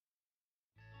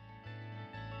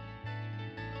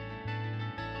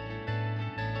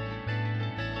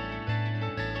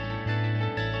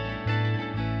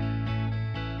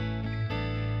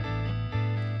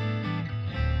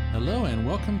Hello and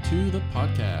welcome to the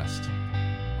podcast.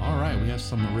 All right, we have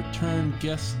some return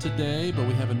guests today, but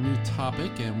we have a new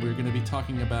topic, and we're going to be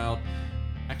talking about,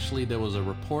 actually there was a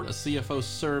report, a CFO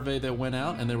survey that went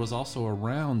out, and there was also a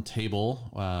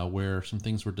roundtable where some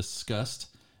things were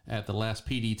discussed at the last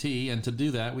PDT. And to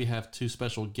do that, we have two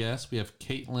special guests. We have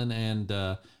Caitlin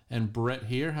and Bret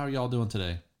here. How are y'all doing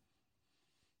today?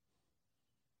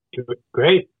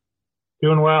 Great.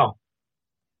 Doing well.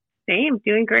 Same.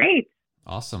 Doing great.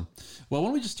 Awesome. Well, why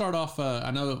don't we just start off,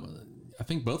 I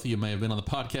think both of you may have been on the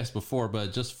podcast before,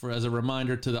 but just as a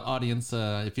reminder to the audience,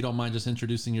 if you don't mind just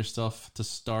introducing yourself to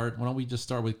start, why don't we just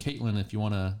start with Caitlin if you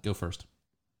want to go first?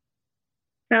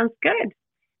 Sounds good.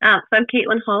 So I'm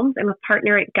Caitlin Holmes. I'm a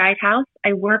partner at Guidehouse.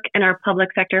 I work in our public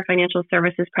sector financial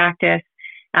services practice.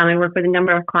 I work with a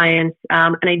number of clients,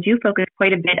 and I do focus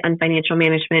quite a bit on financial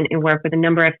management and work with a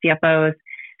number of CFOs.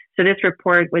 So this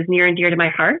report was near and dear to my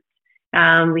heart.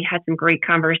 We had some great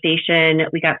conversation.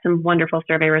 We got some wonderful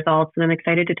survey results, and I'm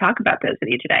excited to talk about those with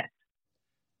you today.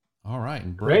 All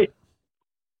right. Great.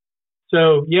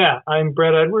 So, I'm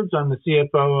Bret Edwards. I'm the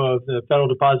CFO of the Federal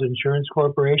Deposit Insurance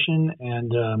Corporation.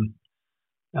 And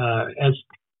as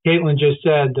Caitlin just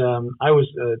said,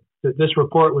 this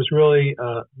report was really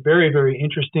very, very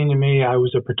interesting to me. I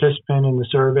was a participant in the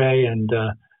survey, and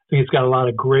I think it's got a lot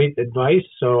of great advice.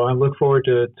 So I look forward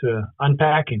to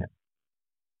unpacking it.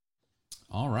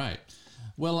 All right.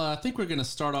 Well, I think we're going to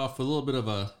start off with a little bit of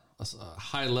a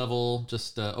high level,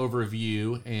 just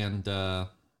overview, and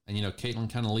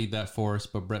Caitlin kind of lead that for us.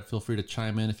 But Bret, feel free to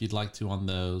chime in if you'd like to on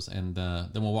those, and then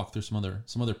we'll walk through some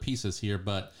other pieces here.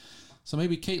 But so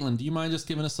maybe Caitlin, do you mind just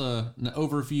giving us an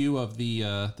overview of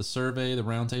the survey, the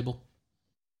roundtable?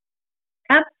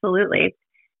 Absolutely.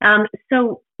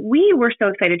 So we were so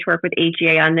excited to work with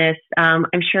AGA on this. I'm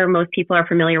sure most people are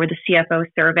familiar with the CFO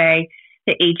survey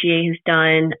that AGA has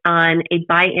done on a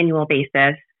biannual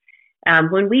basis.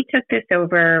 When we took this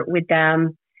over with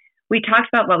them, we talked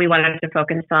about what we wanted to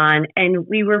focus on, and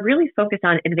we were really focused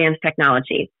on advanced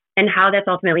technology and how that's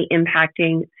ultimately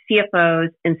impacting CFOs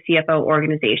and CFO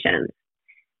organizations.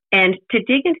 And to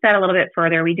dig into that a little bit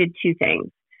further, we did two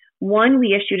things. One,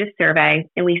 we issued a survey,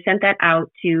 and we sent that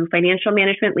out to financial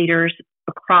management leaders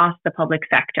across the public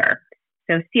sector.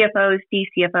 So CFOs,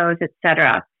 DCFOs, et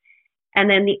cetera. And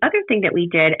then the other thing that we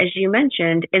did, as you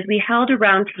mentioned, is we held a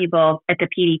roundtable at the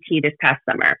PDT this past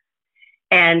summer.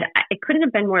 And I couldn't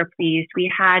have been more pleased. We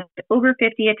had over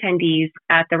 50 attendees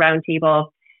at the roundtable.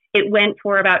 It went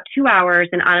for about 2 hours,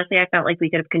 and honestly, I felt like we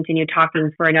could have continued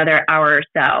talking for another hour or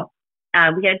so.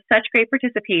 We had such great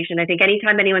participation. I think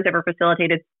anytime anyone's ever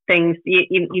facilitated things,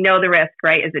 you know the risk,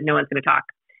 right, is that no one's going to talk.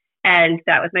 And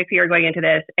that was my fear going into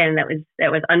this, and that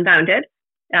was unfounded.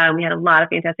 We had a lot of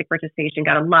fantastic participation,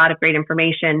 got a lot of great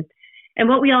information. And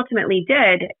what we ultimately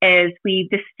did is we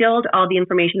distilled all the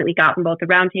information that we got from both the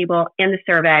roundtable and the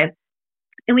survey,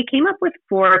 and we came up with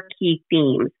 4 key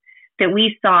themes that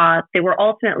we saw that were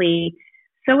ultimately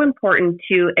so important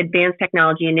to advanced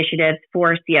technology initiatives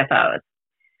for CFOs.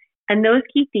 And those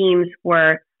key themes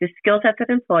were the skill sets of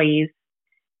employees,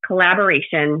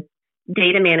 collaboration,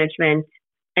 data management,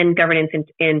 and governance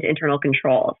and internal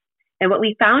controls. And what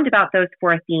we found about those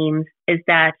 4 themes is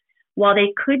that while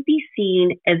they could be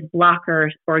seen as blockers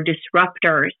or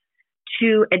disruptors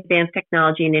to advanced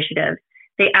technology initiatives,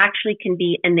 they actually can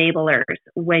be enablers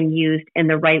when used in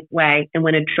the right way and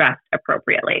when addressed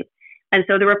appropriately. And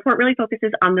so the report really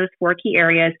focuses on those 4 key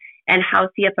areas and how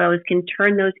CFOs can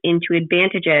turn those into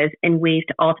advantages and ways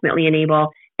to ultimately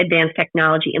enable advanced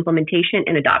technology implementation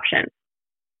and adoption.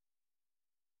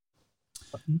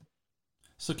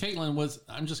 So Caitlin,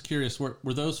 I'm just curious,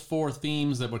 were those 4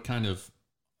 themes that were kind of,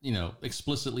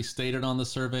 explicitly stated on the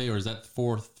survey, or is that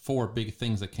four big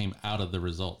things that came out of the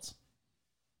results?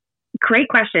 Great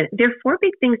question. There are 4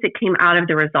 big things that came out of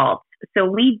the results. So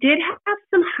we did have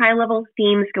some high-level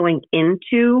themes going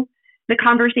into the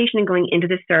conversation and going into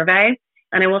the survey.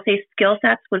 And I will say skill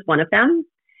sets was one of them.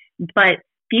 But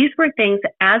these were things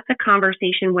that as the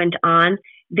conversation went on,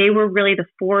 they were really the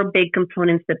 4 big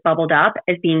components that bubbled up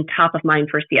as being top of mind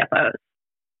for CFOs.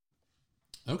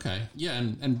 Okay. Yeah.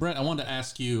 And Bret, I wanted to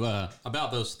ask you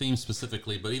about those themes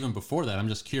specifically, but even before that, I'm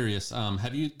just curious.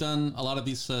 Have you done a lot of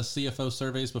these CFO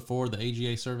surveys before, the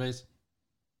AGA surveys?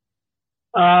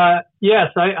 Yes,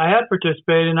 I have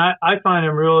participated, and I find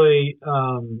them really,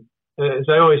 as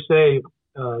I always say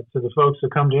to the folks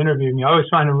that come to interview me, I always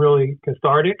find them really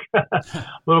cathartic, a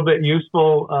little bit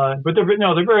useful, but they're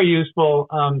very useful.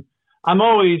 I'm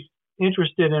always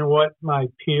interested in what my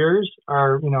peers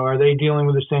are, are they dealing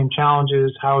with the same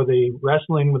challenges? How are they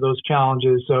wrestling with those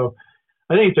challenges? So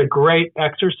I think it's a great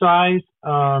exercise.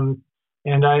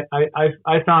 And I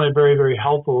found it very, very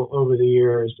helpful over the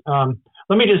years.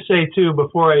 Let me just say, too,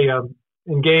 before I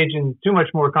engage in too much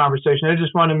more conversation, I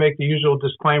just want to make the usual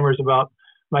disclaimers about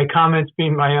my comments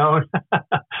being my own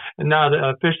and not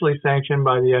officially sanctioned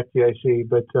by the FDIC.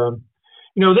 But,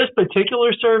 this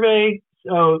particular survey,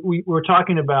 we're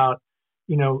talking about,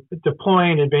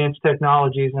 deploying advanced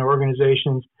technologies in our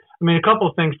organizations. I mean, a couple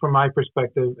of things from my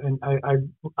perspective, and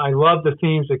I love the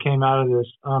themes that came out of this.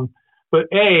 But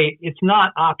it's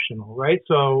not optional, right?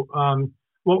 So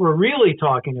what we're really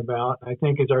talking about, I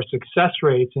think, is our success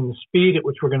rates and the speed at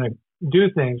which we're going to do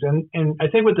things. And I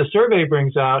think what the survey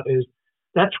brings out is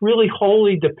that's really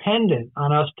wholly dependent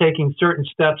on us taking certain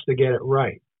steps to get it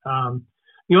right.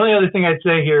 The only other thing I'd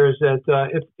say here is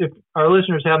that if our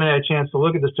listeners haven't had a chance to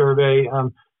look at the survey,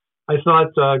 I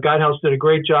thought Guidehouse did a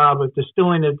great job of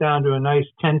distilling it down to a nice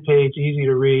 10-page,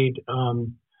 easy-to-read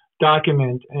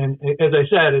document. And as I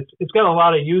said, it's got a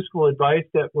lot of useful advice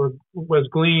that was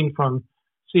gleaned from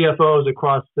CFOs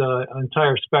across the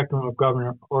entire spectrum of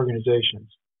government organizations.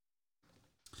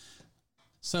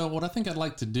 So what I think I'd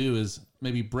like to do is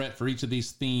maybe, Bret, for each of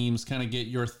these themes, kind of get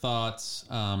your thoughts,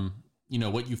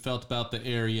 what you felt about the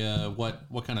area,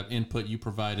 what kind of input you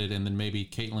provided, and then maybe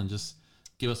Caitlin, just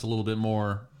give us a little bit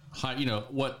more,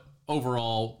 what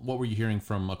were you hearing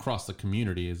from across the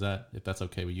community? If that's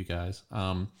okay with you guys?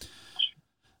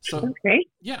 Okay.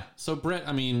 Yeah. So Bret,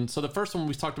 so the first one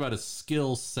we talked about is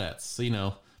skill sets,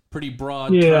 pretty broad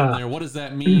term there. What does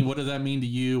that mean? What does that mean to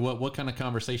you? What kind of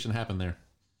conversation happened there?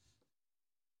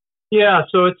 Yeah,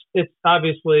 so it's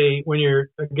obviously when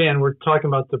we're talking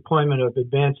about deployment of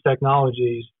advanced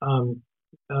technologies.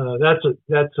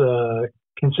 That's a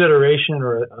consideration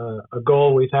or a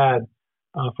goal we've had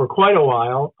for quite a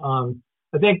while.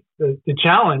 I think the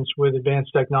challenge with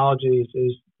advanced technologies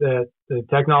is that the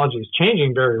technology is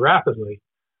changing very rapidly,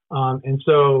 and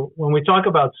so when we talk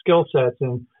about skill sets,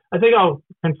 and I think I'll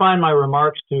confine my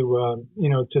remarks to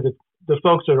to the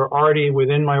folks that are already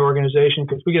within my organization,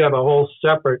 because we could have a whole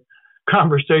separate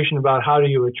conversation about how do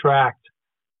you attract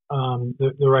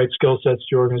the right skill sets to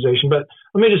your organization. But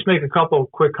let me just make a couple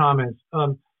of quick comments.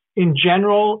 In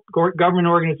general, government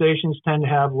organizations tend to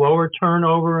have lower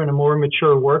turnover and a more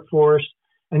mature workforce,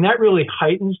 and that really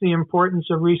heightens the importance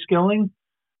of reskilling.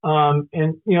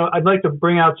 I'd like to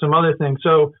bring out some other things.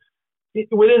 So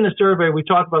within the survey, we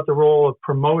talk about the role of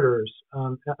promoters.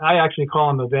 I actually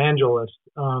call them evangelists.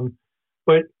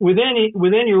 But within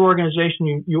your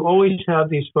organization, you always have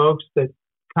these folks that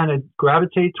kind of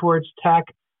gravitate towards tech,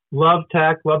 love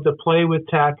to play with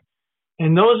tech.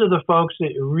 And those are the folks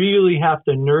that you really have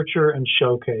to nurture and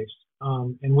showcase.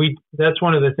 That's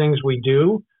one of the things we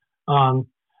do.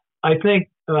 I think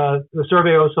the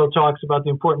survey also talks about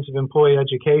the importance of employee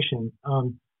education.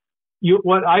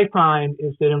 What I find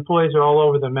is that employees are all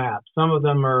over the map. Some of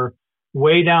them are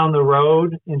way down the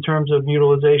road in terms of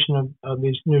utilization of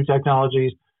these new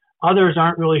technologies. Others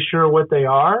aren't really sure what they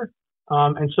are.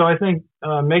 And so I think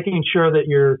making sure that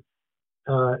you're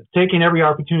taking every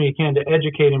opportunity you can to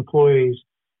educate employees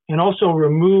and also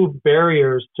remove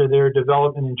barriers to their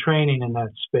development and training in that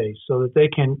space so that they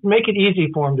can make it easy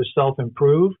for them to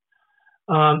self-improve.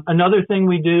 Another thing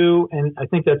we do, and I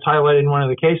think that's highlighted in one of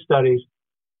the case studies,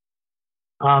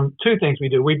 two things we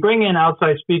do. We bring in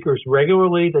outside speakers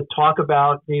regularly to talk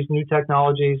about these new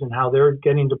technologies and how they're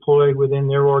getting deployed within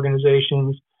their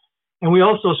organizations. And we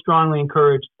also strongly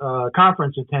encourage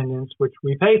conference attendance, which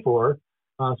we pay for.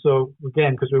 So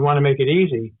again, because we want to make it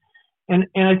easy. And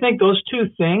I think those two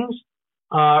things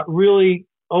really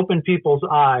open people's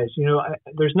eyes.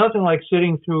 There's nothing like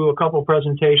sitting through a couple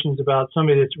presentations about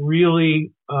somebody that's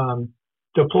really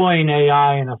deploying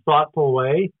AI in a thoughtful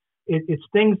way. It's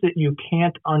things that you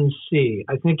can't unsee.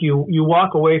 I think you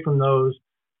walk away from those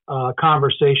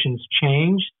conversations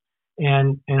changed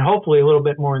and hopefully a little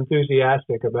bit more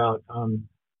enthusiastic about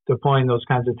deploying those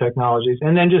kinds of technologies.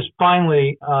 And then just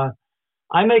finally,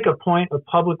 I make a point of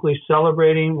publicly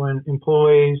celebrating when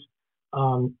employees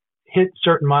hit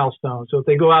certain milestones. So if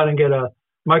they go out and get a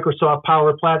Microsoft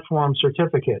Power Platform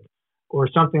certificate or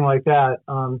something like that,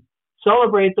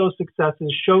 celebrate those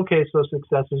successes, showcase those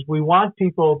successes. We want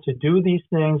people to do these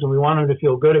things, and we want them to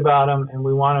feel good about them, and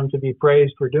we want them to be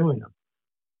praised for doing them.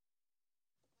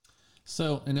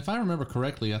 So, and if I remember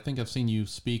correctly, I think I've seen you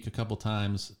speak a couple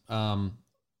times,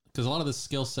 because a lot of the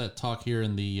skill set talk here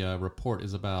in the report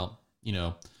is about,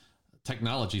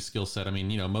 technology skill set. I mean,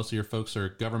 most of your folks are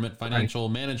government financial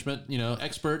management,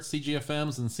 experts,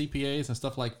 CGFMs and CPAs and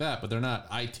stuff like that, but they're not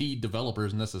IT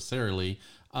developers necessarily.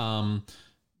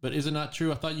 But is it not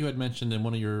true? I thought you had mentioned in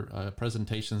one of your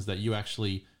presentations that you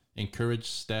actually encourage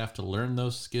staff to learn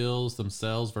those skills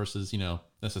themselves versus,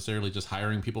 necessarily just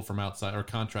hiring people from outside or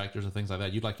contractors and things like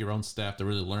that? You'd like your own staff to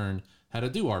really learn how to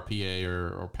do RPA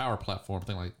or Power Platform,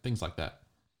 things like that.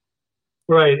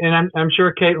 Right. And I'm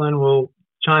sure Caitlin will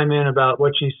chime in about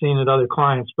what she's seen at other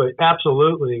clients, but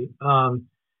absolutely.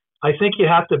 I think you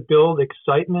have to build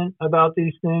excitement about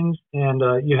these things, and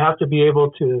you have to be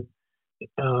able to,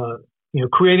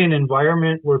 create an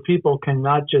environment where people can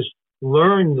not just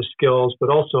learn the skills, but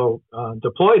also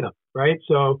deploy them, right?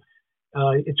 So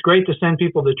it's great to send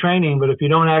people to training, but if you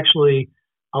don't actually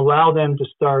allow them to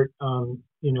start,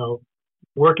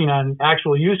 working on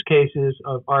actual use cases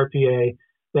of RPA,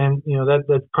 then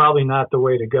that's probably not the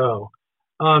way to go.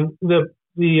 The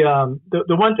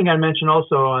one thing I mentioned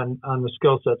also on the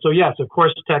skill set. So yes, of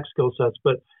course, tech skill sets,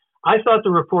 but I thought the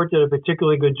report did a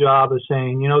particularly good job of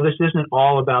saying, this isn't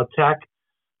all about tech.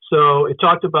 So it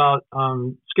talked about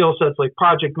skill sets like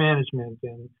project management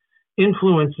and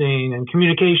influencing and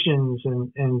communications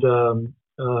and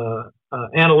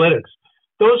analytics.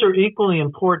 Those are equally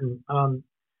important.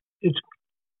 It's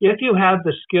if you have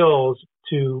the skills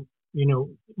to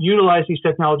utilize these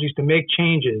technologies to make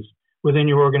changes within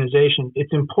your organization,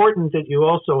 it's important that you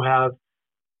also have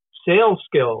sales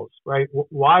skills, right?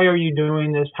 Why are you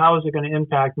doing this? How is it going to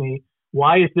impact me?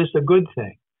 Why is this a good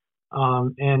thing?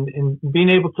 And being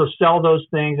able to sell those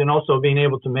things and also being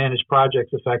able to manage projects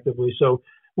effectively. So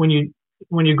when you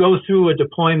go through a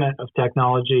deployment of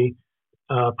technology,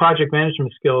 project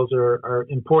management skills are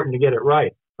important to get it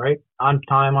right? On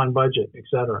time, on budget, et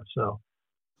cetera. So.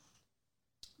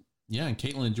 Yeah, and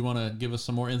Caitlin, do you want to give us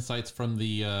some more insights from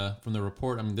the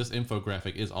report? I mean, this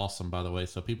infographic is awesome, by the way.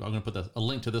 So I'm going to put a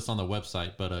link to this on the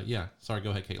website. But sorry,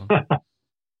 go ahead, Caitlin.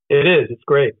 It is. It's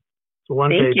great. It's one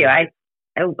Thank page. you.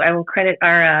 I will credit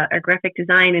our graphic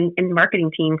design and marketing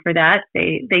team for that.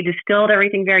 They distilled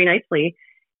everything very nicely.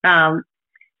 So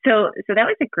that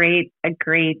was a great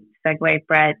segue,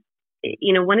 Bret.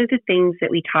 One of the things that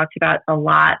we talked about a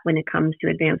lot when it comes to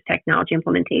advanced technology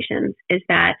implementations is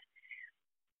that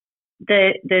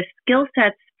the skill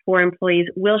sets for employees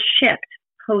will shift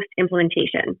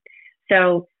post-implementation.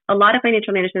 So a lot of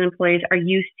financial management employees are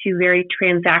used to very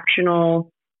transactional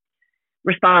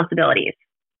responsibilities.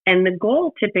 And the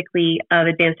goal typically of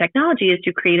advanced technology is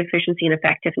to create efficiency and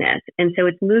effectiveness. And so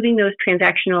it's moving those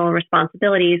transactional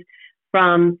responsibilities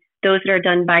from those that are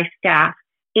done by staff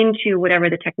into whatever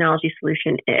the technology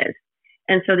solution is.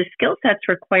 And so the skill sets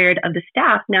required of the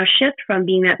staff now shift from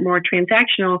being that more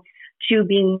transactional to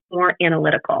being more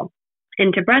analytical.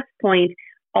 And to Bret's point,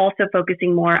 also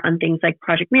focusing more on things like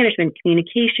project management,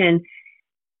 communication,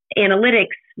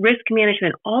 analytics, risk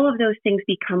management, all of those things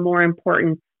become more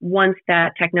important once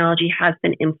that technology has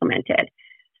been implemented.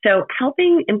 So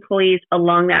helping employees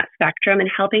along that spectrum and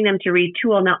helping them to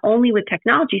retool not only with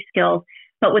technology skills,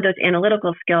 but with those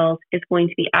analytical skills is going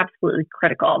to be absolutely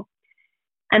critical.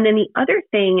 And then the other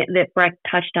thing that Bret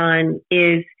touched on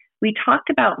is we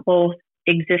talked about both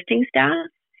existing staff,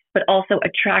 but also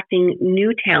attracting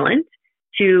new talent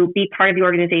to be part of the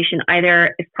organization,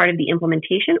 either as part of the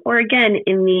implementation or again,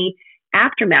 in the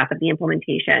aftermath of the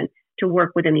implementation to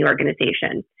work within the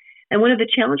organization. And one of the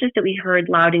challenges that we heard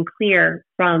loud and clear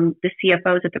from the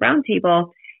CFOs at the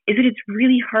roundtable is that it's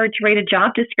really hard to write a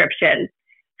job description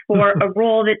for a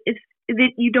role that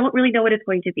you don't really know what it's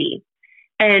going to be.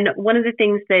 And one of the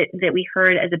things that we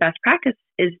heard as a best practice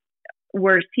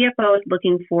were CFOs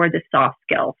looking for the soft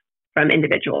skills from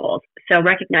individuals. So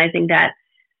recognizing that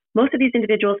most of these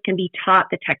individuals can be taught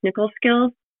the technical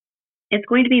skills, it's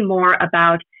going to be more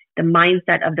about the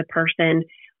mindset of the person.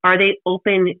 Are they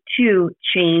open to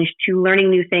change, to learning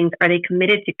new things? Are they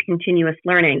committed to continuous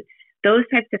learning? Those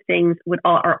types of things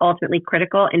are ultimately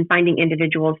critical in finding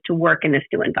individuals to work in this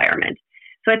new environment.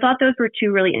 So I thought those were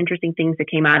two really interesting things that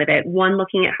came out of it. One,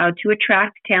 looking at how to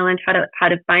attract talent, how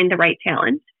to find the right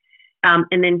talent.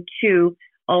 And then two,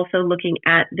 also looking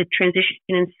at the transition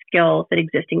and skills that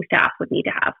existing staff would need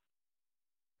to have.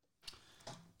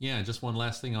 Yeah, just one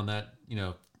last thing on that,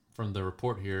 from the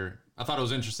report here. I thought it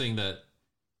was interesting that,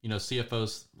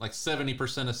 CFOs, like 70%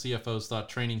 of CFOs thought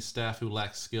training staff who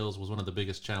lack skills was one of the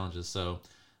biggest challenges. So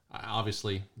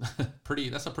obviously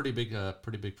that's a pretty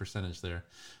big percentage there.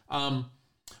 Well,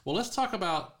 let's talk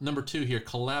about number 2 here,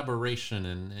 collaboration.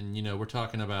 And we're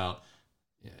talking about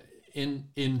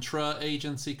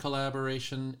intra-agency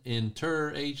collaboration,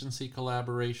 inter-agency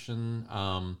collaboration,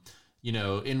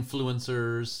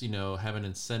 influencers, having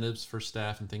incentives for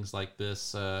staff and things like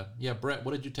this. Bret,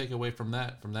 what did you take away from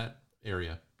that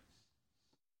area?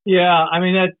 Yeah, I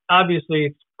mean, that obviously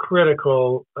it's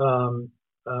critical.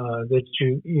 that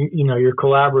you're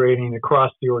collaborating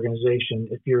across the organization.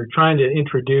 If you're trying to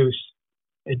introduce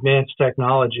advanced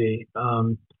technology,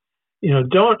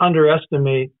 don't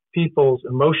underestimate people's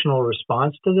emotional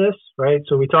response to this, right?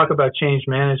 So we talk about change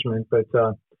management, but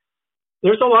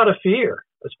there's a lot of fear,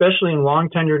 especially in long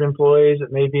tenured employees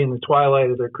that may be in the twilight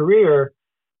of their career.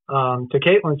 To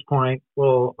Caitlin's point,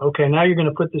 well, okay, now you're going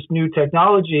to put this new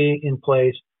technology in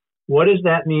place. What does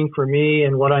that mean for me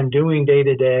and what I'm doing day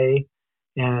to day?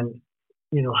 And,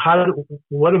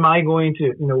 what am I going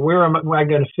to, where am I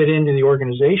going to fit into the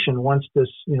organization once this,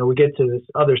 we get to this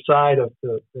other side of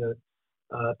the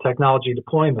technology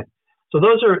deployment? So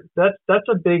that's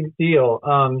a big deal.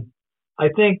 I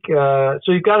think,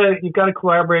 so you've got to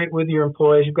collaborate with your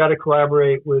employees. You've got to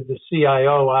collaborate with the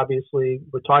CIO. Obviously,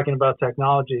 we're talking about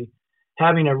technology.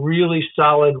 Having a really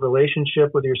solid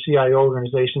relationship with your CIO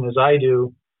organization, as I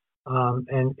do,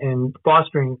 and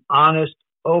fostering honest,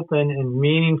 open, and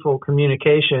meaningful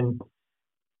communication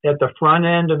at the front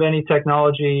end of any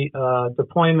technology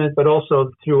deployment, but also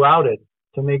throughout it,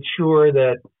 to make sure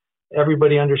that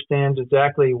everybody understands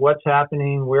exactly what's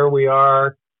happening, where we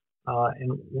are,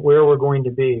 and where we're going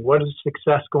to be. What is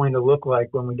success going to look like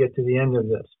when we get to the end of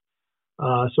this?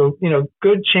 So,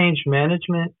 good change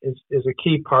management is a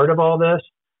key part of all this.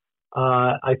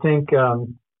 I think I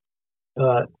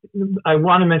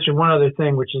want to mention one other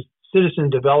thing, which is citizen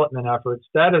development efforts.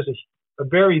 That is a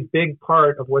very big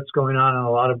part of what's going on in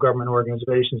a lot of government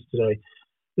organizations today.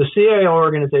 The CIO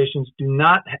organizations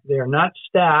they are not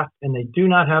staffed, and they do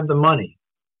not have the money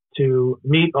to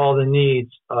meet all the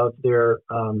needs of their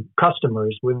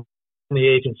customers within the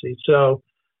agency. So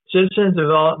citizen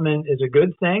development is a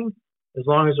good thing as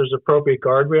long as there's appropriate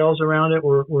guardrails around it.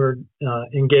 We're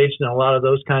engaged in a lot of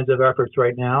those kinds of efforts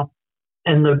right now.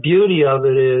 And the beauty of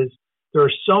it is there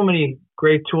are so many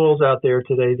great tools out there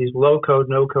today, these low-code,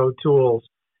 no-code tools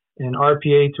and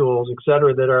RPA tools, et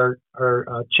cetera, that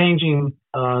are changing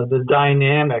the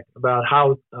dynamic about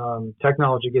how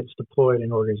technology gets deployed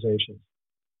in organizations.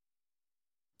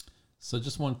 So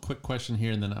just one quick question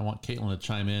here, and then I want Caitlin to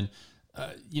chime in.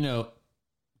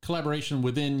 Collaboration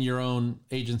within your own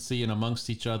agency and amongst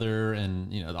each other,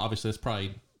 and obviously that's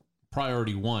probably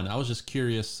priority one. I was just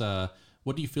curious,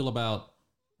 what do you feel about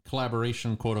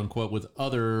collaboration, quote unquote, with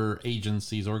other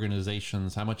agencies,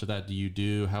 organizations? How much of that do you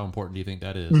do? How important do you think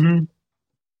that is? Mm-hmm.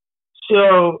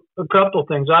 So a couple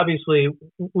things. Obviously,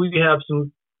 we have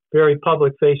some very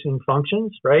public-facing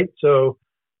functions, right? So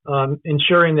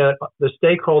ensuring that the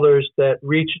stakeholders that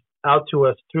reach out to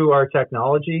us through our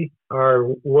technology are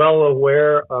well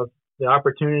aware of the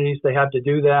opportunities they have to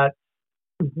do that,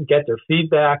 get their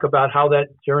feedback about how that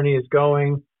journey is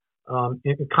going,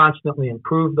 and constantly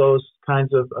improve those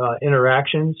kinds of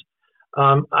interactions.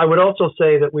 I would also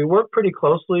say that we work pretty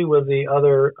closely with the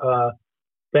other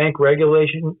bank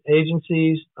regulation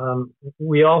agencies.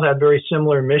 We all have very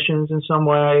similar missions in some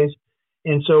ways,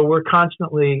 and so we're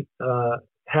constantly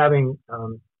having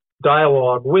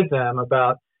dialogue with them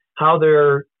about how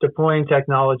they're deploying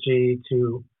technology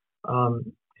to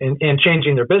and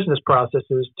changing their business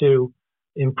processes to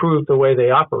improve the way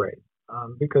they operate.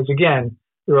 Because again,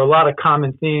 there are a lot of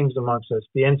common themes amongst us: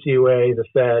 the NCUA, the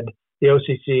Fed, the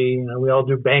OCC. We all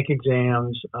do bank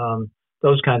exams,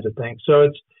 those kinds of things. So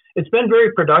it's been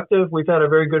very productive. We've had a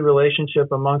very good relationship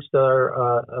amongst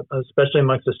especially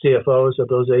amongst the CFOs of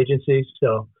those agencies.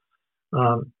 So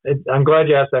I'm glad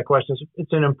you asked that question.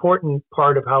 It's an important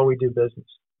part of how we do business.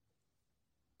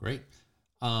 Great.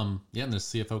 And the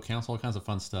CFO Council, all kinds of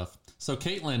fun stuff. So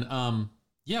Caitlin,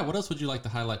 what else would you like to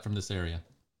highlight from this area?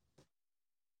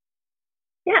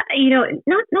 Yeah,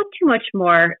 not too much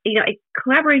more.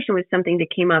 Collaboration was something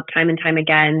that came up time and time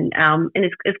again, and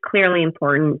is clearly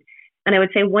important. And I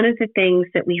would say one of the things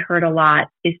that we heard a lot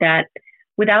is that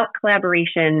without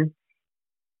collaboration,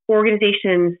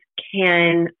 organizations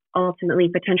can ultimately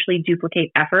potentially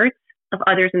duplicate efforts of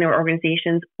others in their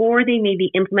organizations, or they may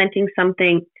be implementing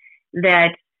something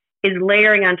that is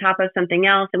layering on top of something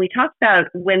else. And we talked about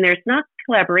when there's not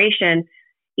collaboration,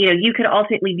 you could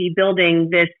ultimately be building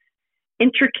this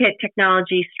intricate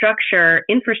technology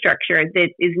infrastructure that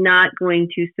is not going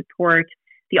to support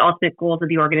the ultimate goals of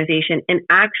the organization, and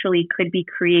actually could be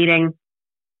creating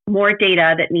more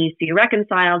data that needs to be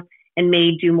reconciled and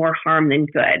may do more harm than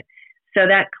good. So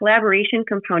that collaboration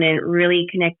component, really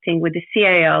connecting with the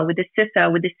CIO, with the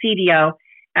CISO, with the CDO,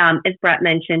 as Bret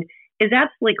mentioned, is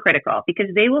absolutely critical, because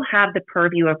they will have the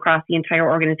purview across the entire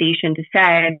organization to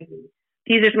say,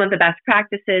 these are some of the best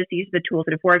practices, these are the tools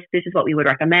that have worked, this is what we would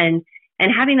recommend.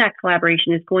 And having that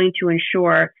collaboration is going to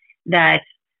ensure that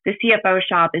the CFO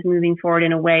shop is moving forward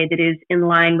in a way that is in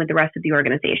line with the rest of the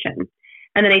organization.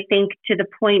 And then I think to the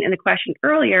point in the question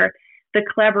earlier, the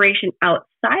collaboration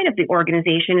outside of the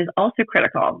organization is also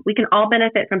critical. We can all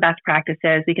benefit from best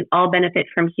practices. We can all benefit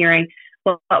from hearing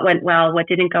what went well, what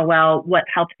didn't go well, what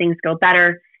helped things go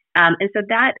better. And so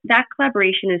that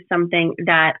collaboration is something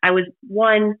that I was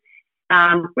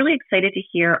really excited to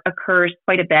hear occurs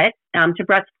quite a bit. To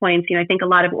Bret's points, I think a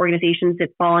lot of organizations that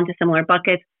fall into similar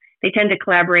buckets, they tend to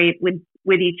collaborate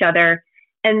with each other.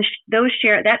 And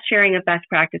that sharing of best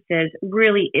practices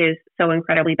really is so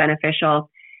incredibly beneficial.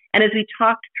 And as we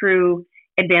talked through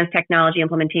advanced technology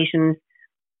implementations,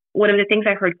 one of the things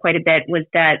I heard quite a bit was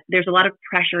that there's a lot of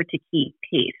pressure to keep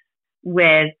pace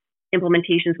with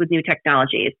implementations with new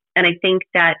technologies. And I think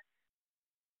that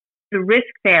the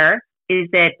risk there is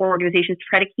that organizations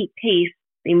try to keep pace,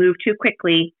 they move too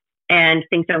quickly, and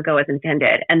things don't go as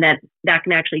intended. And that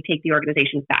can actually take the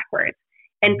organization backwards.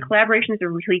 And collaboration is a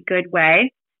really good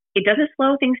way. It doesn't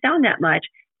slow things down that much,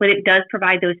 but it does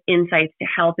provide those insights to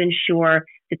help ensure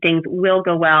that things will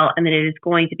go well and that it is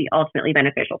going to be ultimately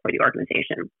beneficial for the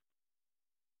organization.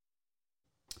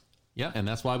 Yeah, and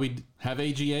that's why we have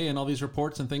AGA and all these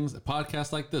reports and things,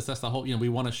 podcasts like this. That's the whole, we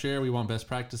want to share, we want best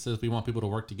practices, we want people to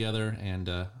work together, and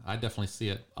I definitely see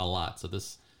it a lot. So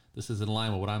this is in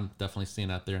line with what I'm definitely seeing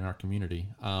out there in our community.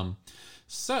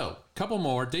 So a couple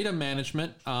more, data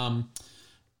management.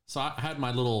 So I had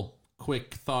my little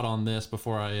quick thought on this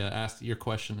before I asked your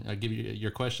question. I give you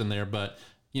your question there, but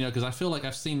because I feel like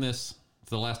I've seen this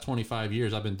for the last 25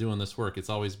 years. I've been doing this work. It's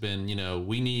always been,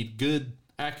 we need good,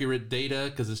 accurate data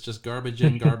because it's just garbage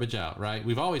in, garbage out, right?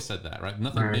 We've always said that, right?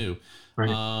 Nothing new. Right.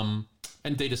 And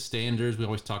data standards, we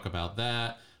always talk about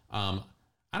that. I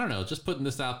don't know, just putting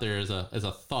this out there as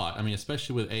a thought. I mean,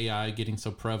 especially with AI getting so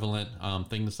prevalent,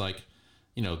 things like,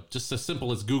 just as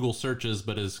simple as Google searches,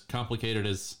 but as complicated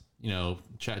as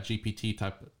Chat GPT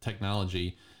type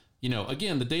technology.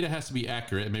 Again, the data has to be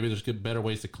accurate, and maybe there's better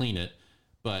ways to clean it.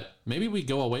 But maybe we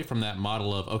go away from that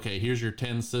model of, okay, here's your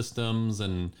 10 systems,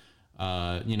 and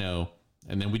and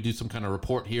then we do some kind of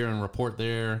report here and report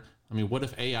there. I mean, what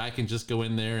if AI can just go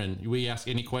in there and we ask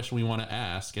any question we want to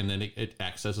ask, and then it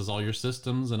accesses all your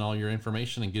systems and all your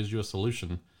information and gives you a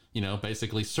solution?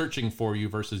 Basically searching for you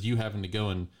versus you having to go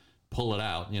and pull it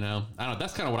out. I don't know.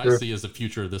 That's kind of what I see as the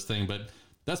future of this thing, but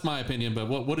that's my opinion. But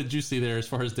what did you see there as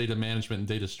far as data management and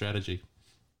data strategy?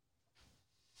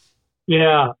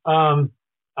 Yeah, I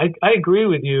agree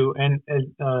with you, and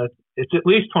it's at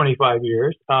least 25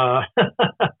 years. Data,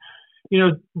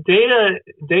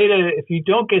 if you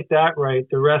don't get that right,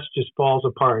 the rest just falls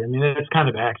apart. I mean, that's kind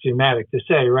of axiomatic to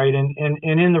say, right? And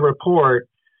in the report,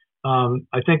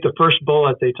 I think the first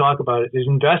bullet they talk about it is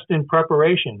invest in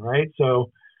preparation, right?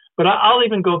 So, but I'll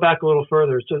even go back a little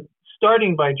further. So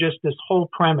starting by just this whole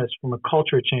premise from a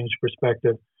culture change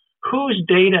perspective, whose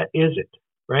data is it,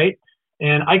 right?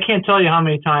 And I can't tell you how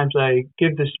many times I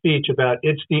give this speech about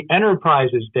it's the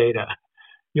enterprise's data.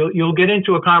 You'll get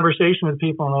into a conversation with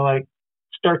people and they're like,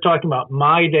 start talking about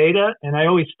my data. And I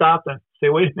always stop them, say,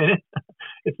 wait a minute,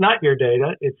 it's not your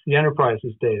data, it's the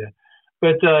enterprise's data.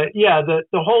 But the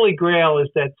holy grail is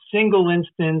that single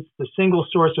instance, the single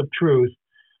source of truth.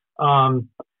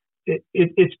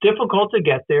 It's difficult to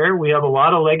get there. We have a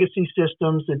lot of legacy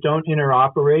systems that don't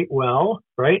interoperate well,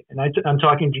 right? And I'm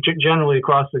talking generally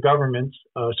across the government's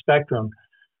spectrum.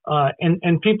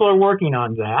 And people are working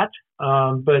on that.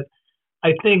 But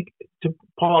I think,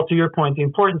 Paul, to your point, the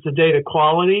importance of data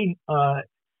quality,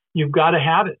 you've got to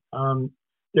have it.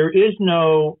 There is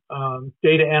no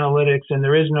data analytics, and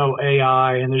there is no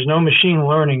AI, and there's no machine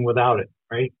learning without it,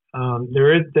 right?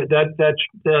 There is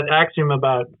that axiom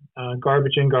about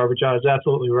garbage in, garbage out is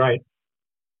absolutely right.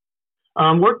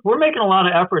 We're making a lot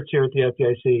of efforts here at the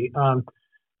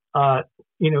FDIC.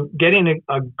 Getting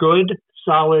a good,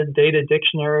 solid data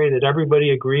dictionary that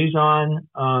everybody agrees on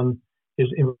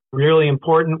is really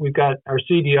important. We've got our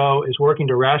CDO is working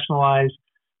to rationalize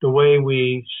the way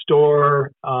we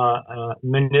store,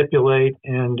 manipulate,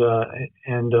 and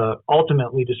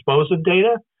ultimately dispose of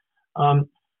data.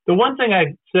 The one thing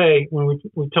I'd say when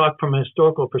we talk from a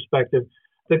historical perspective,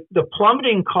 the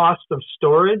plummeting cost of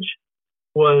storage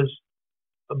was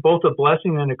both a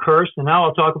blessing and a curse, and now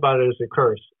I'll talk about it as a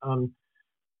curse.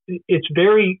 It's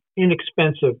very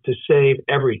inexpensive to save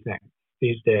everything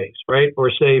these days, right?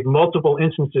 Or save multiple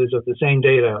instances of the same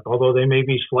data, although they may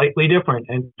be slightly different.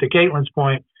 And to Caitlin's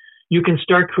point, you can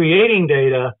start creating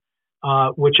data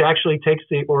which actually takes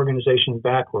the organization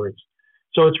backwards.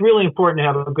 So it's really important to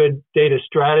have a good data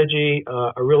strategy,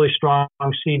 a really strong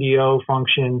CDO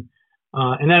function.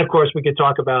 And then, of course, we could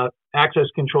talk about access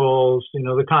controls,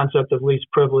 the concept of least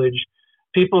privilege.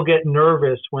 People get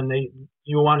nervous when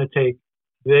you want to take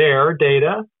their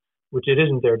data which it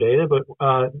isn't their data, but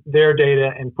their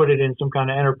data and put it in some kind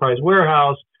of enterprise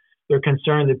warehouse. They're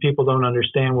concerned that people don't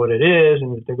understand what it is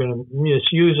and that they're going to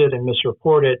misuse it and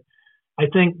misreport it. I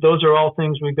think those are all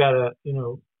things we've got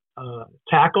to,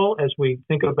 tackle as we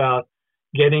think about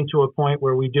getting to a point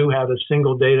where we do have a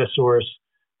single data source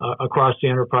across the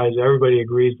enterprise. Everybody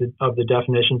agrees of the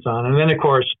definitions on. And then, of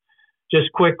course,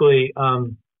 just quickly,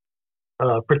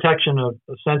 protection of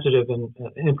sensitive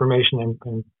information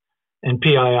and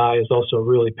PII is also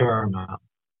really paramount.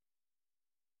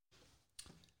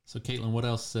 So, Caitlin, what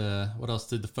else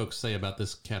did the folks say about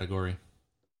this category?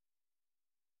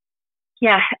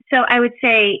 Yeah, so I would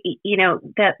say,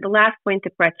 that the last point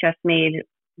that Bret just made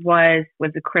was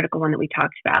a critical one that we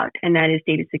talked about, and that is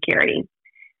data security.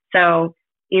 So,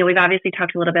 we've obviously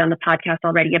talked a little bit on the podcast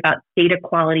already about data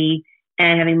quality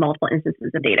and having multiple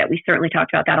instances of data. We certainly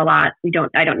talked about that a lot.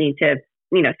 I don't need to,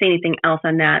 say anything else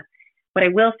on that. What I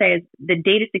will say is the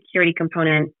data security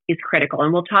component is critical,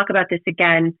 and we'll talk about this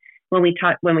again when we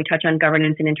touch on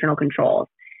governance and internal controls,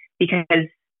 because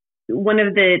one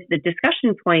of the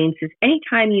discussion points is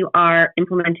anytime you are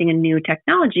implementing a new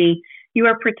technology, you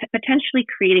are potentially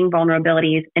creating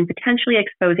vulnerabilities and potentially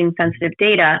exposing sensitive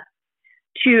data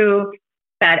to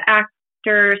bad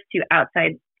actors, to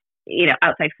outside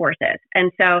forces. And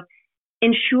so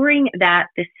ensuring that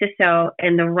the CISO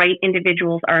and the right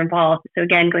individuals are involved. So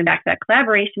again, going back to that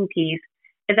collaboration piece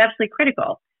is absolutely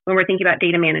critical when we're thinking about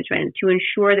data management to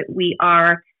ensure that we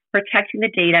are protecting the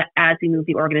data as we move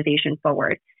the organization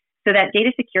forward. So that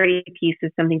data security piece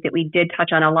is something that we did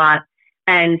touch on a lot.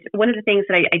 And one of the things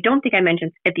that I don't think I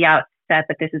mentioned at the outset,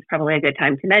 but this is probably a good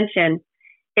time to mention,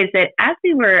 is that as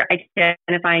we were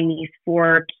identifying these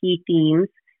 4 key themes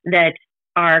that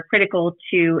are critical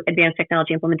to advanced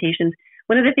technology implementations,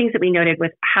 one of the things that we noted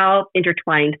was how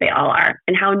intertwined they all are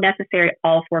and how necessary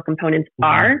all 4 components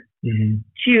are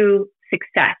to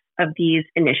success of these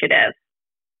initiatives.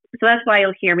 So that's why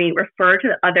you'll hear me refer to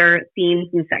the other themes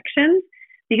and sections,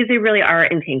 because they really are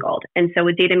entangled. And so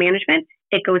with data management,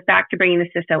 it goes back to bringing the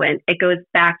CISO in. It goes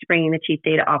back to bringing the chief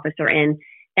data officer in.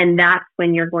 And that's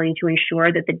when you're going to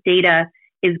ensure that the data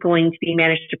is going to be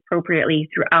managed appropriately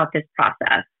throughout this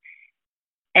process.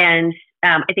 And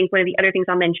I think one of the other things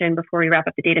I'll mention before we wrap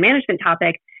up the data management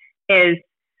topic is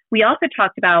we also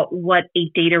talked about what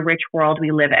a data-rich world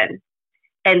we live in.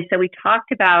 And so we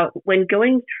talked about when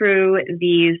going through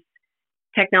these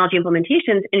technology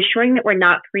implementations, ensuring that we're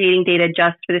not creating data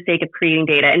just for the sake of creating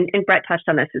data. And Bret touched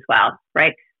on this as well,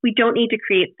 right? We don't need to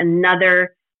create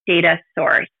another data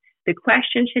source. The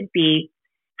question should be,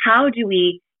 how do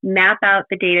we map out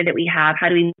the data that we have? How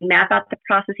do we map out the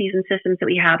processes and systems that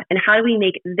we have? And how do we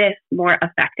make this more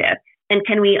effective? And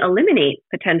can we eliminate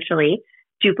potentially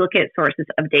duplicate sources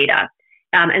of data?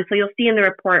 And so you'll see in the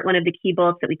report, one of the key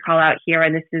bullets that we call out here,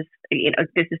 and this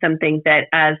is something that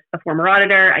as a former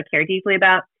auditor, I care deeply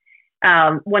about.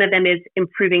 One of them is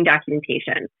improving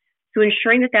documentation. So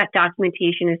ensuring that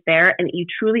documentation is there and that you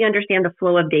truly understand the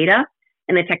flow of data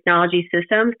and the technology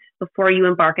systems before you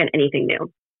embark on anything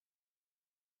new.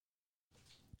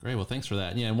 Great. Well, thanks for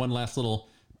that. Yeah. And one last little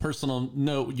personal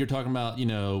note, you're talking about,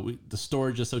 the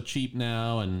storage is so cheap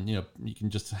now and, you can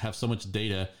just have so much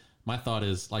data. My thought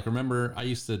is remember I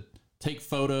used to take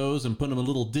photos and put them in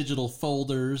little digital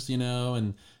folders,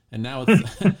 and now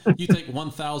it's, you take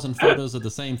 1,000 photos of the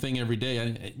same thing every day.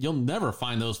 And you'll never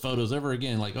find those photos ever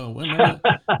again.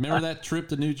 Remember that trip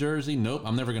to New Jersey? Nope.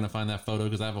 I'm never going to find that photo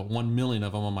because I have 1 million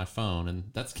of them on my phone. And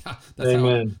that's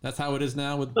how it is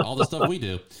now with all the stuff we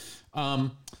do.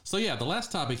 So yeah, the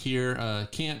last topic here,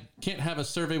 can't have a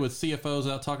survey with CFOs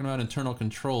without talking about internal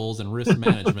controls and risk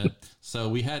management. So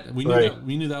we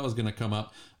knew that was going to come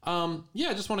up. I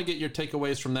just want to get your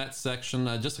takeaways from that section.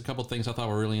 Just a couple of things I thought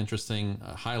were really interesting,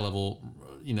 high level,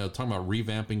 talking about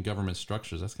revamping government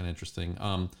structures. That's kind of interesting.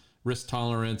 Risk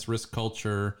tolerance, risk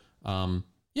culture.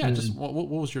 Just what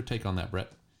was your take on that, Bret?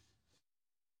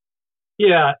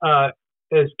 Yeah.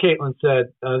 As Caitlin said,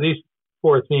 these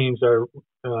 4 themes are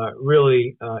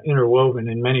really interwoven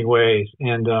in many ways.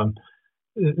 And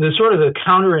the sort of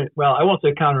I won't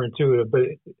say counterintuitive, but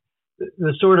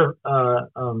the sort of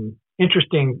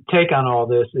interesting take on all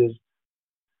this is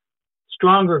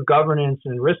stronger governance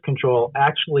and risk control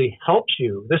actually helps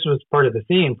you. This was part of the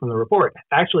theme from the report,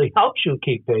 actually helps you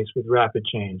keep pace with rapid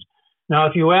change. Now,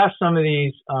 if you ask some of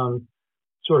these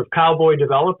sort of cowboy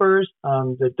developers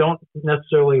that don't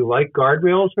necessarily like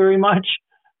guardrails very much,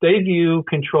 they view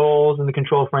controls and the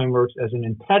control frameworks as an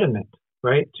impediment,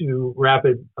 right, to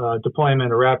rapid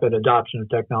deployment or rapid adoption of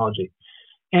technology.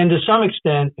 And to some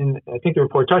extent, and I think the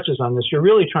report touches on this, you're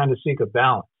really trying to seek a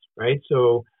balance, right?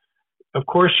 So of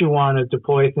course you want to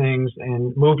deploy things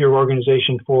and move your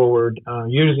organization forward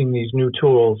using these new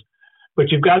tools, but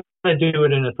you've got to do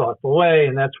it in a thoughtful way,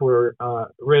 and that's where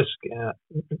risk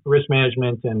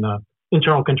management and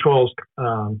internal controls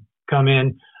come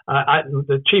in.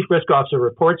 The chief risk officer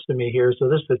reports to me here, so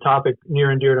this is a topic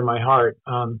near and dear to my heart.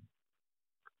 And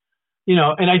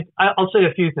I'll say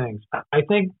a few things. I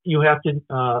think you have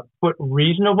to put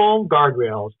reasonable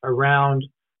guardrails around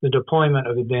the deployment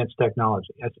of advanced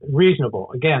technology. That's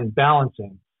reasonable. Again,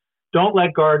 balancing. Don't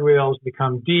let guardrails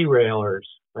become derailers,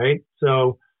 right?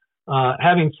 So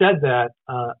having said that,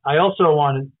 I also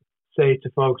want to say to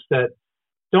folks that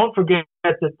don't forget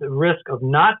that the risk of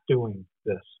not doing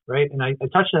this, right? And I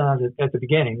touched on it at the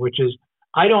beginning, which is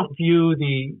I don't view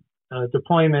the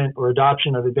deployment or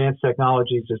adoption of advanced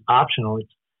technologies as optional.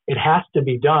 It has to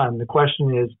be done. The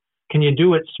question is, can you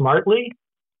do it smartly?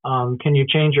 Can you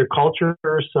change your culture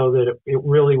so that it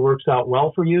really works out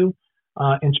well for you?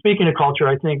 And speaking of culture,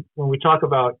 I think when we talk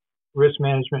about risk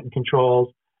management and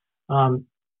controls,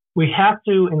 we have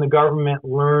to, in the government,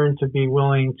 learn to be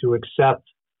willing to accept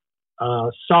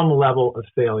some level of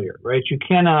failure, right? You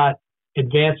cannot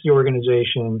advance the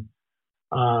organization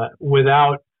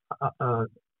without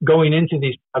going into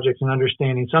these projects and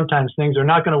understanding sometimes things are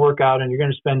not going to work out and you're going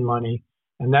to spend money,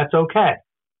 and that's okay.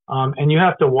 And you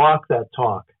have to walk that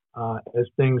talk as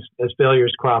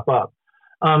failures crop up.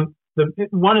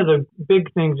 One of the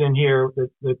big things in here that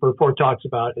the report talks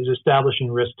about is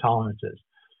establishing risk tolerances.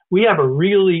 We have a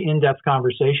really in-depth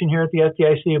conversation here at the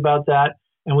FDIC about that,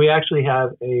 and we actually have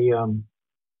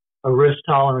a risk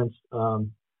tolerance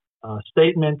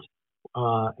statement,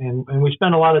 and we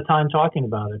spend a lot of time talking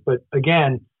about it. But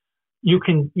again, you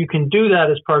can do that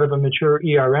as part of a mature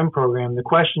ERM program. The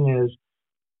question is,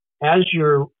 as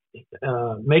you're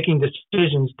making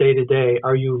decisions day to day,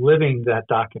 are you living that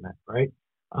document, right?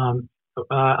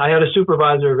 I had a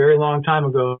supervisor a very long time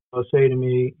ago say to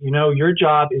me, your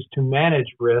job is to manage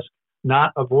risk,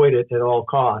 not avoid it at all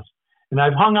costs. And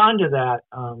I've hung on to that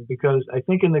because I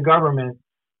think in the government,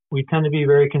 we tend to be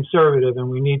very conservative, and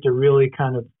we need to really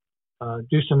kind of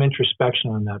do some introspection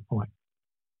on that point.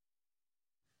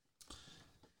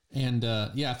 And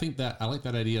I think that I like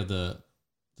that idea of the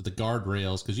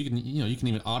guardrails, because you can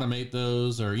even automate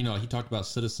those, or he talked about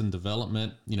citizen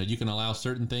development. You can allow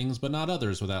certain things but not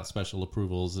others without special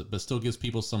approvals, but still gives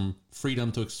people some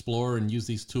freedom to explore and use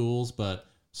these tools, but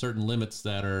certain limits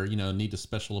that are need a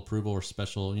special approval or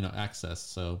special access.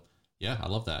 So yeah, I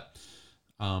love that.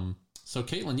 So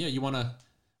Caitlin, you want to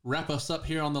wrap us up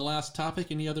here on the last topic?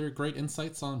 Any other great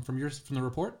insights from the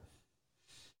report?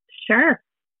 Sure.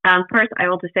 First, I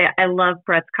will just say I love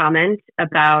Bret's comment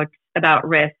about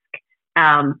risk.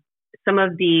 Some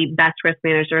of the best risk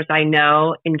managers I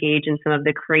know engage in some of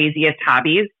the craziest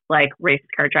hobbies, like race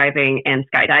car driving and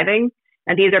skydiving.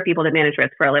 And these are people that manage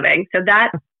risk for a living. So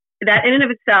that in and of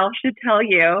itself should tell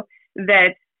you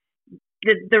that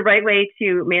the right way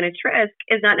to manage risk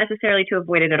is not necessarily to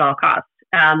avoid it at all costs.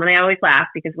 And I always laugh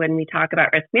because when we talk about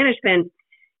risk management,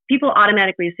 people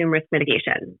automatically assume risk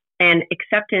mitigation, and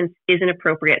acceptance is an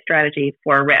appropriate strategy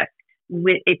for risk.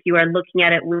 If you are looking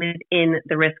at it within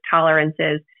the risk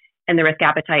tolerances and the risk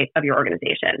appetite of your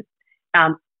organization.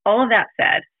 All of that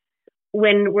said,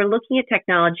 when we're looking at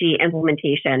technology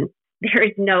implementation, there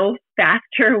is no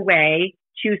faster way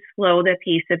to slow the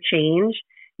pace of change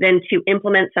than to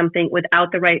implement something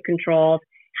without the right controls,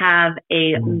 have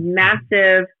a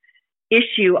massive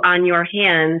issue on your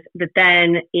hands that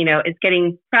then, is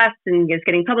getting pressed and is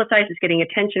getting publicized, is getting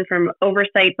attention from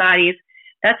oversight bodies.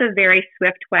 That's a very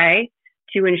swift way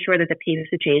to ensure that the pace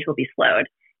of change will be slowed.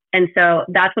 And so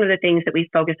that's one of the things that we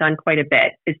focus on quite a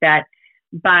bit, is that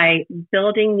by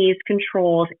building these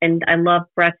controls, and I love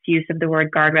Bret's use of the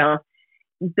word guardrails,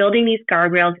 building these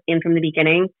guardrails in from the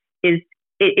beginning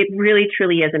it really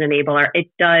truly is an enabler. It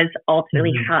does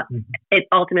ultimately it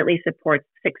ultimately supports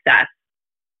success.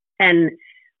 And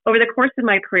over the course of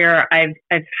my career, I've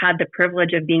had the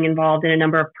privilege of being involved in a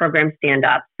number of program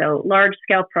stand-ups, so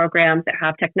large-scale programs that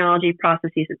have technology,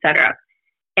 processes, et cetera.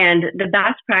 And the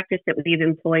best practice that we've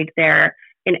employed there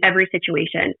in every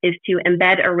situation is to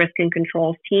embed a risk and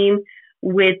controls team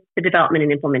with the development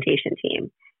and implementation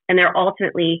team. And they're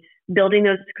ultimately building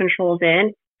those controls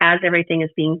in as everything is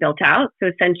being built out. So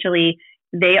essentially,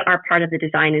 they are part of the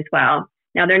design as well.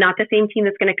 Now, they're not the same team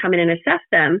that's going to come in and assess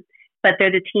them, but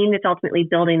they're the team that's ultimately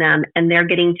building them, and they're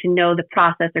getting to know the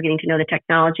process, they're getting to know the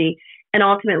technology, and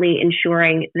ultimately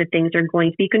ensuring that things are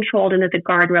going to be controlled and that the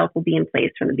guardrails will be in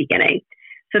place from the beginning.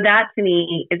 So that, to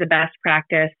me, is a best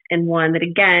practice, and one that,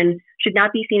 again, should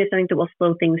not be seen as something that will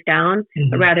slow things down,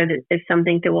 but rather that is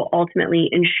something that will ultimately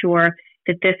ensure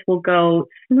that this will go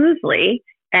smoothly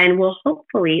and will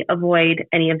hopefully avoid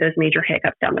any of those major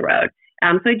hiccups down the road.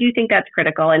 So I do think that's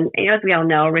critical. And as we all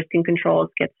know, risk and controls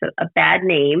gets a bad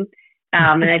name.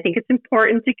 And I think it's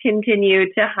important to continue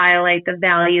to highlight the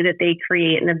value that they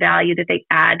create and the value that they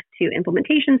add to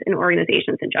implementations and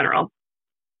organizations in general.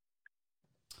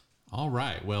 All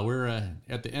right. Well, we're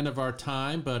at the end of our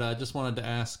time, but I just wanted to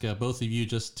ask both of you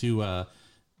just to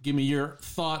give me your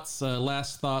thoughts,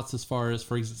 last thoughts as far as,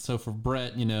 so for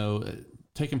Bret,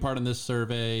 taking part in this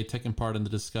survey, taking part in the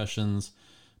discussions,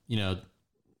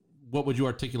 what would you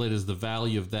articulate as the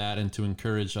value of that and to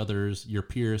encourage others, your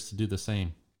peers, to do the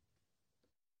same?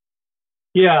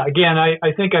 Yeah, again, I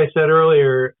think I said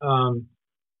earlier,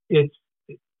 it's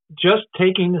just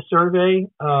taking the survey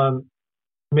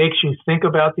makes you think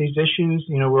about these issues.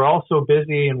 We're all so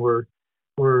busy and we're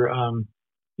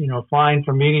flying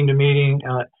from meeting to meeting.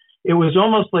 It was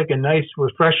almost like a nice,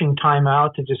 refreshing time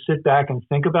out to just sit back and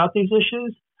think about these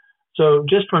issues. So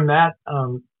just from that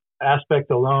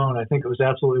aspect alone, I think it was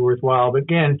absolutely worthwhile. But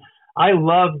again, I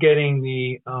love getting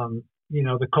the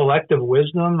collective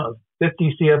wisdom of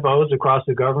 50 CFOs across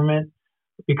the government,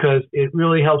 because it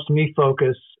really helps me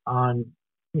focus on,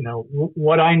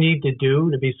 what I need to do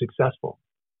to be successful.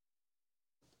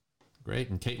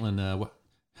 Great. And Caitlin,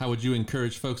 how would you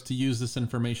encourage folks to use this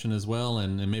information as well?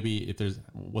 And maybe if there's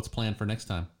what's planned for next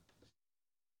time?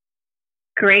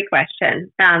 Great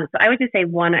question. So I would just say,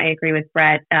 one, I agree with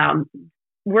Bret.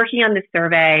 Working on the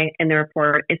survey and the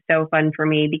report is so fun for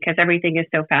me because everything is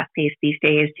so fast-paced these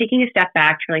days. Taking a step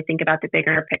back to really think about the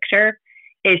bigger picture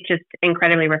is just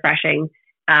incredibly refreshing,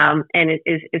 and it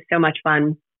is so much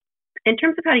fun. In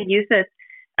terms of how to use this,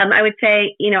 I would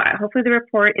say, hopefully the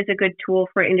report is a good tool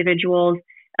for individuals.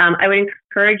 I would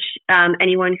encourage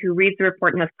anyone who reads the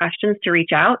report and has questions to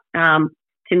reach out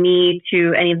to me,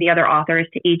 to any of the other authors,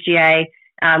 to AGA.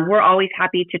 We're always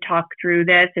happy to talk through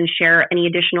this and share any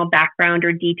additional background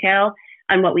or detail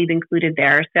on what we've included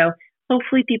there. So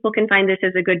hopefully people can find this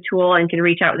as a good tool and can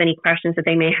reach out with any questions that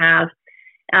they may have.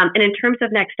 And in terms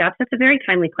of next steps, that's a very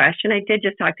timely question. I did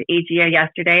just talk to AGA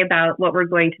yesterday about what we're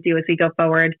going to do as we go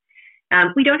forward.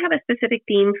 We don't have a specific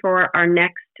theme for our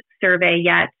next survey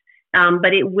yet,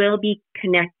 but it will be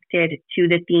connected to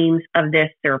the themes of this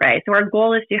survey. So our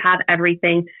goal is to have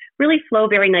everything really flow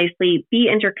very nicely, be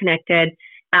interconnected,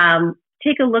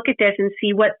 take a look at this and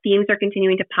see what themes are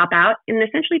continuing to pop out, and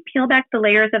essentially peel back the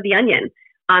layers of the onion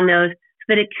on those so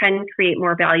that it can create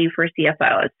more value for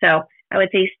CFOs. So I would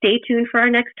say stay tuned for our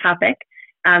next topic.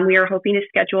 We are hoping to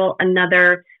schedule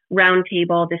another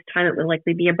roundtable. This time it will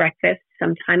likely be a breakfast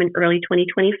sometime in early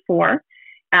 2024.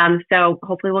 So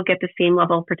hopefully we'll get the same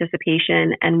level of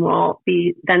participation, and we'll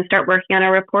then start working on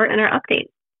our report and our update.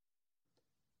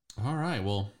 All right.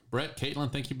 Well, Bret,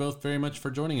 Caitlin, thank you both very much for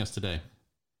joining us today.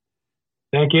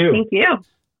 Thank you. Thank you.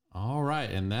 All right.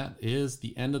 And that is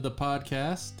the end of the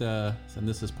podcast. And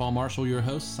this is Paul Marshall, your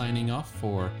host, signing off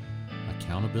for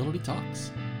Accountability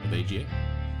Talks with AGA.